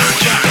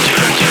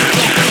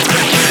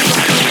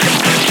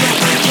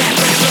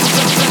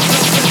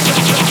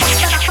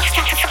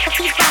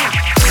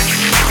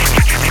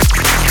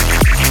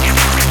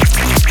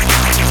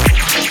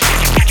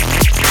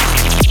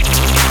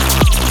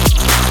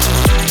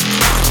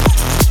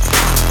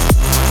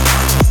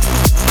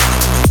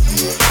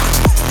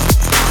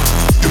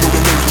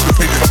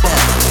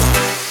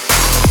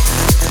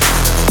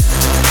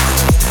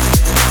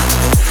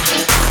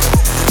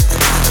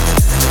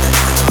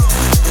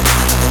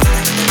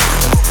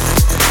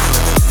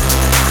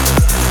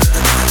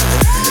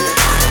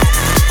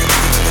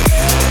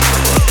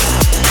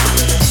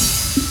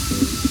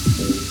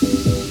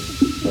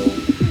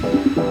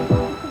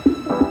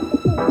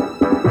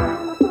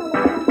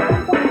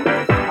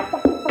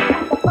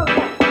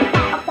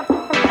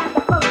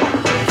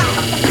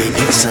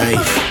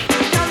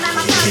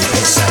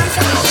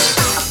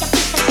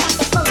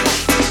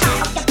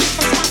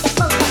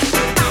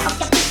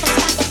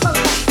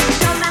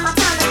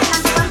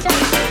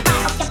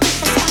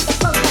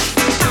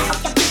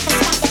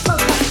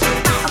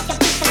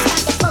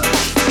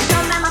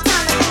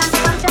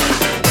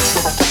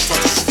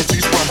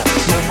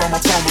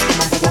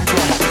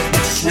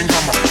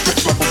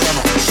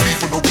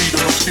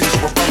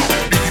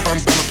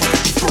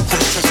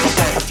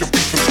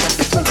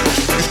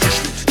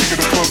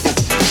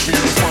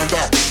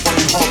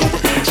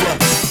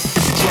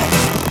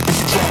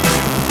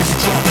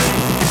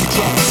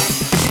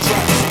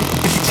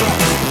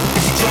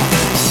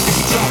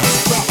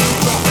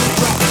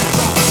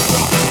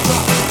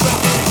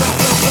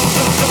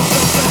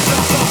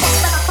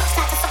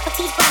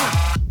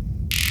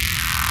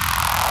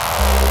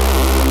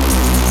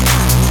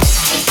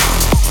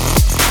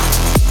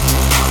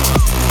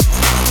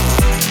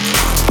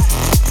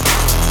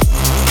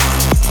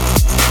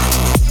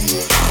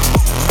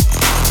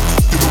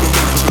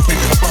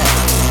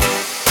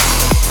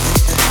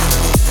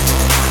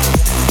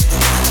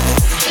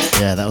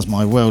 Yeah, that was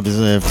my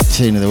well-deserved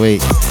tune of the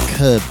week.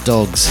 Curb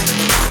Dogs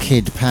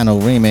Kid Panel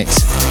Remix.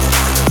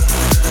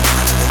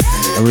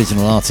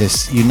 Original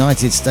artist,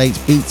 United States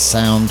Beat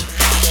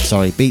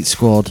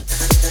Squad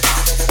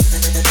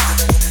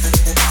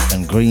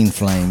and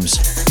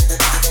GreenFlamez.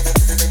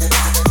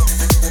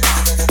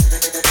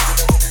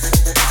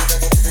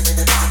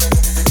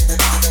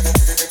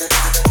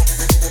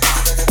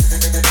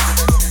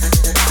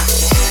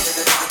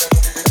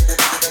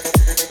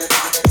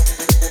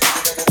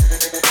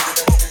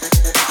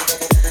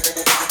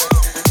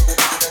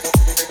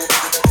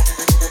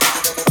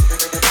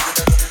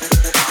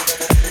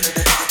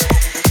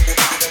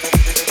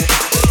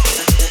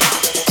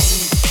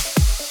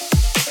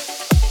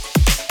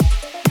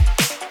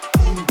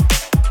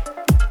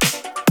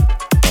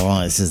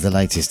 This is the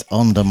latest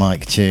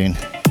Ondamike tune.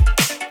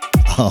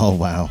 Oh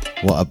wow,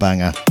 what a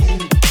banger.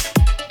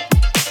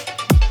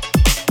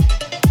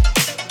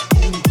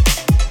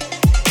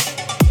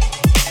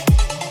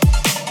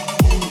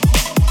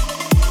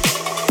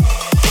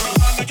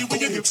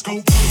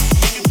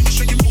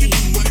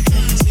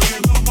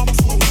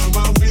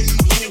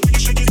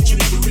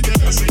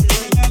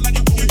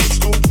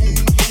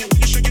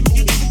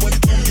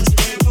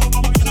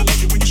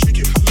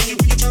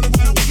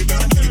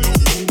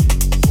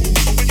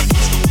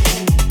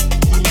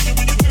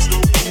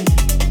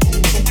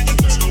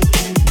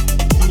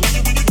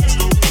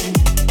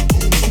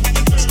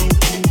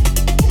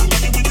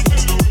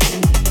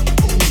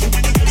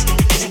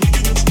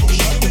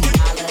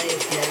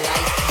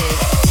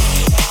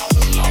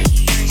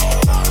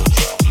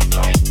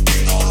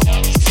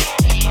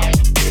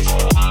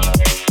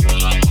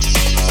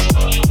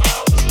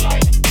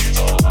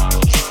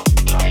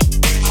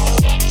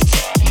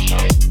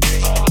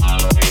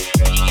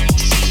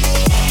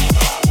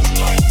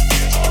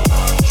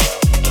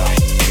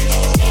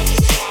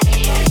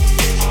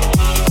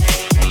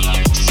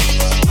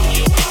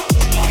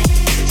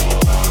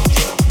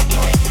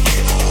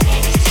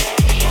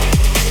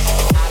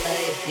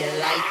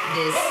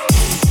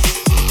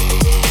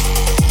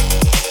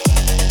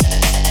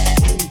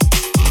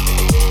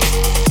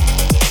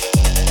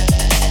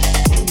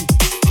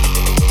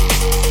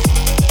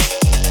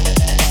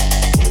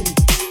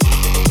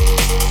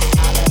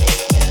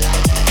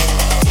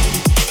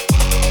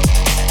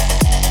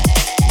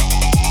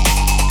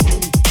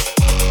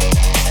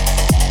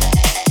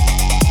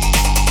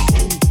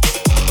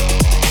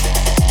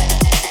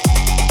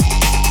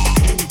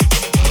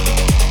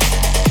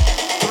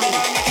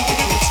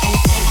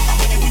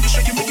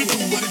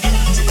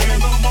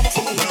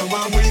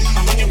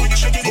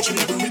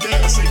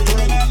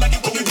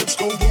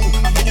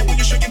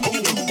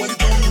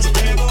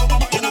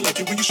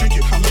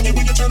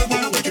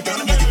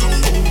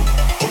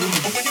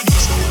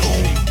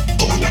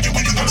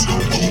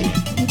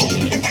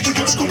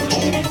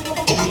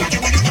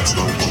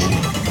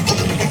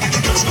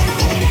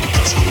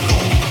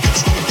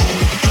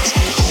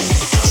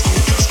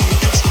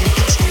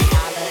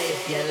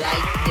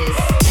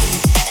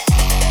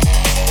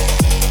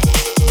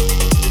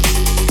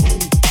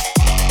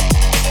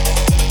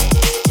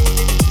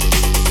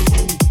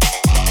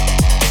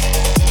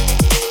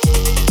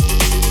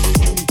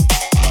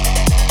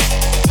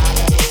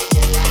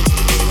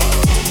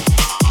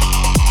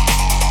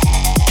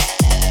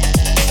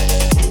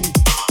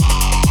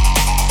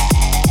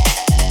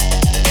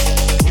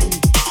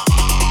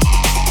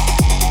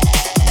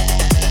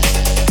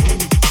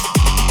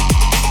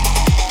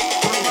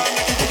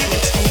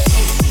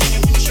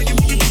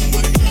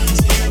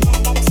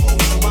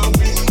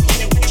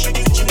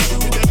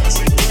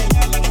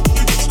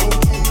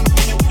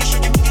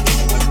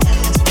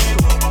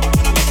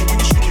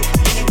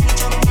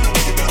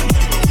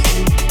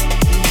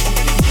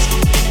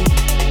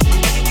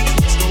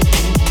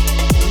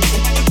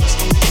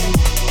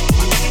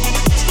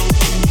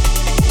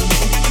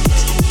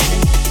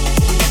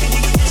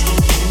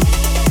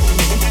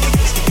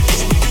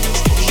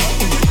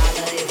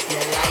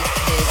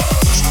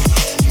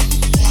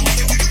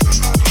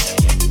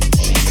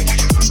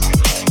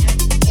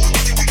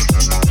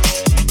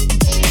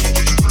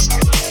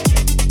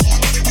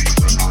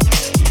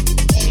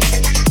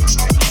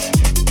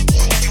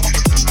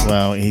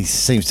 Well, he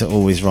seems to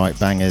always write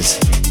bangers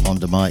on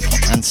the mic,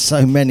 and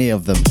so many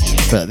of them.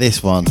 But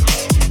this one,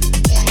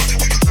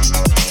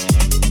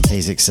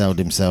 he's excelled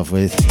himself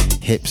with.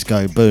 Hips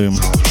Go Boom.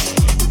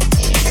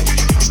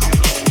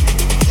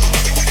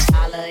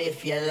 Holla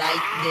if you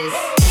like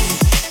this.